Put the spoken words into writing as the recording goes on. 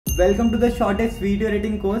Welcome to the shortest video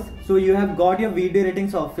editing course. So you have got your video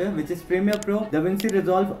editing software, which is Premiere Pro, DaVinci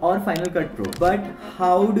Resolve or Final Cut Pro. But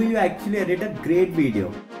how do you actually edit a great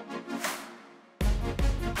video?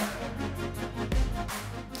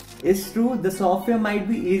 It's true, the software might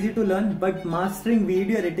be easy to learn, but mastering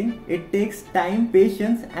video editing, it takes time,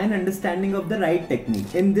 patience and understanding of the right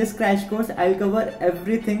technique. In this crash course, I'll cover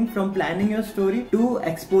everything from planning your story to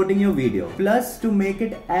exporting your video. Plus, to make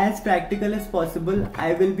it as practical as possible,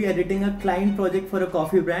 I will be editing a client project for a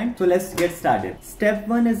coffee brand. So let's get started. Step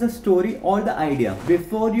 1 is the story or the idea.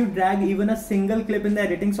 Before you drag even a single clip in the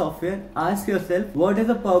editing software, ask yourself, what is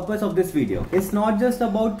the purpose of this video? It's not just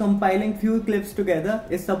about compiling few clips together,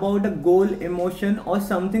 it's about a goal, emotion or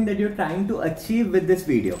something that you're trying to achieve with this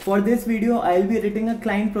video. For this video, I'll be editing a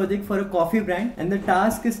client project for a coffee brand, and the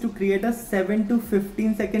task is to create a 7 to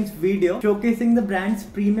 15 seconds video showcasing the brand's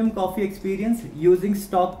premium coffee experience using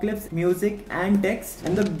stock clips, music and text.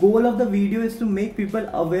 And the goal of the video is to make people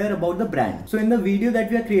aware about the brand. So in the video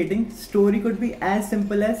that we are creating, story could be as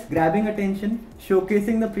simple as grabbing attention,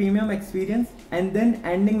 showcasing the premium experience and then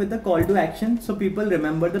ending with a call to action so people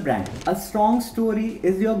remember the brand. A strong story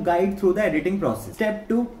is your guide through the editing process. Step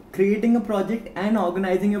 2. Creating a project and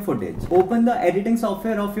organizing your footage. Open the editing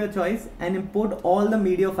software of your choice and import all the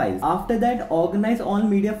media files. After that, organize all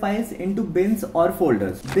media files into bins or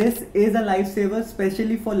folders. This is a lifesaver,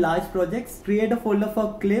 especially for large projects. Create a folder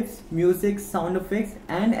for clips, music, sound effects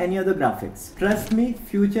and any other graphics. Trust me,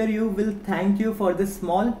 future you will thank you for this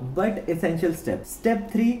small but essential step.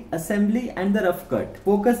 Step 3. Assembly and the rough cut.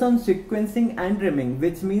 Focus on sequencing and trimming,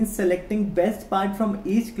 which means selecting best part from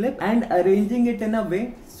each clip and arranging it in a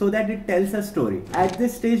way so that it tells a story. At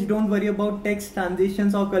this stage, don't worry about text,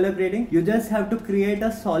 transitions or color grading. You just have to create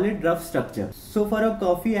a solid rough structure. So for a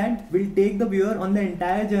coffee ad, we'll take the viewer on the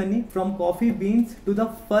entire journey from coffee beans to the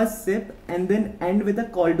first sip and then end with a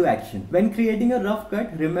call to action. When creating a rough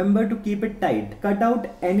cut, remember to keep it tight. Cut out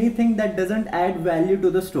anything that doesn't add value to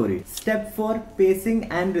the story. Step 4. Pacing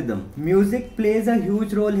and rhythm. Music plays a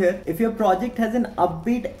huge role here. If your project has an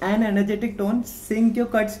upbeat and energetic tone, sync your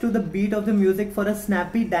cuts to the beat of the music for a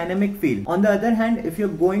snappy dynamic feel. On the other hand, if you're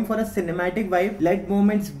going for a cinematic vibe, let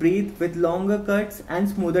moments breathe with longer cuts and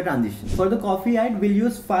smoother transitions. For the coffee ad, we'll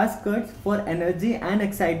use fast cuts for energy and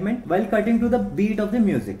excitement while cutting to the beat of the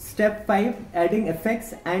music. Step 5. Adding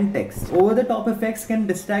effects and text. Over the top effects can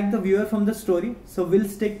distract the viewer from the story, so we'll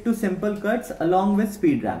stick to simple cuts along with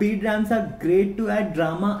speed ramps. Speed ramps are great to add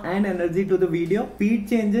drama and energy to the video. Speed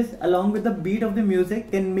changes along with the beat of the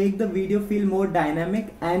music can make the video feel more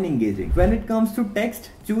dynamic and engaging. When it comes to text,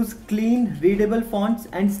 choose clean, readable fonts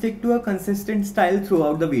and stick to a consistent style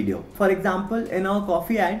throughout the video. For example, in our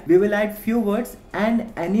coffee ad, we will add few words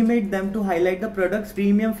and animate them to highlight the product's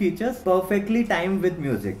premium features, perfectly timed with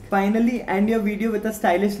music. Finally, end your video with a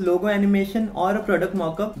stylish logo animation or a product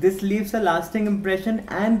mockup. This leaves a lasting impression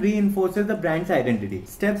and reinforces the brand's identity.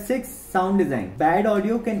 Step 6. Sound design. Bad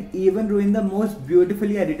audio can even ruin the most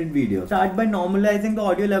beautifully edited video. Start by normalizing the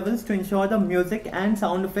audio levels to ensure the music and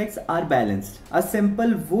sound effects are balanced. A simple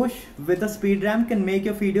whoosh with a speed ramp can make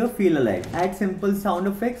your video feel alive. Add simple sound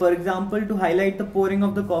effects, for example, to highlight the pouring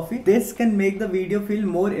of the coffee. This can make the video feel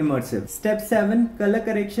more immersive. Step 7. Color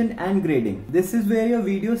correction and grading. This is where your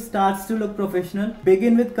video starts to look professional.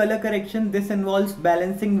 Begin with color correction. This involves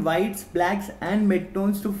balancing whites, blacks and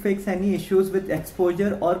midtones to fix any issues with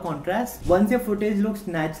exposure or contrast. Once your footage looks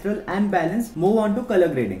natural and balanced, move on to color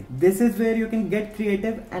grading. This is where you can get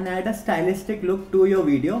creative and add a stylistic look to your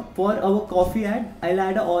video. For our coffee ad, I'll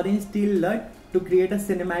add an orange teal LUT to create a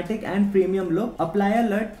cinematic and premium look. Apply a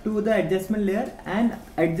LUT to the adjustment layer and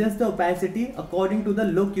adjust the opacity according to the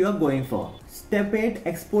look you are going for. Step 8.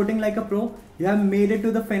 Exporting like a pro. You have made it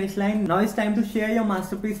to the finish line. Now it's time to share your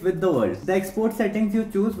masterpiece with the world. The export settings you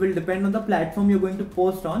choose will depend on the platform you're going to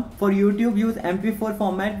post on. For YouTube, use MP4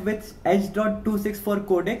 format with H.264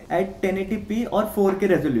 codec at 1080p or 4K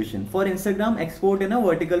resolution. For Instagram, export in a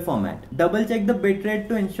vertical format. Double check the bitrate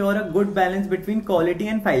to ensure a good balance between quality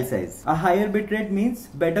and file size. A higher bitrate means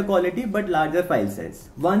better quality but larger file size.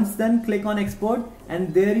 Once done, click on export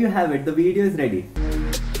and there you have it. The video is ready.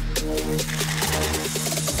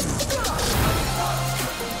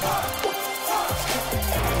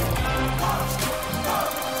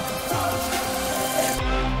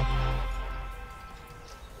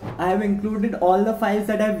 I have included all the files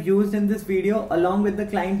that I have used in this video along with the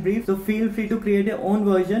client brief, so feel free to create your own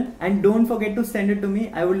version and don't forget to send it to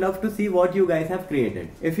me. I would love to see what you guys have created.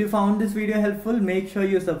 If you found this video helpful, make sure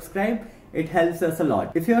you subscribe it helps us a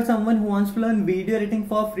lot. If you are someone who wants to learn video editing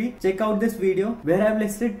for free, check out this video where I've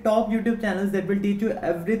listed top YouTube channels that will teach you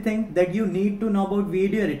everything that you need to know about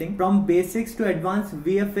video editing, from basics to advanced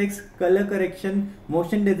VFX, color correction,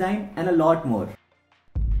 motion design, and a lot more.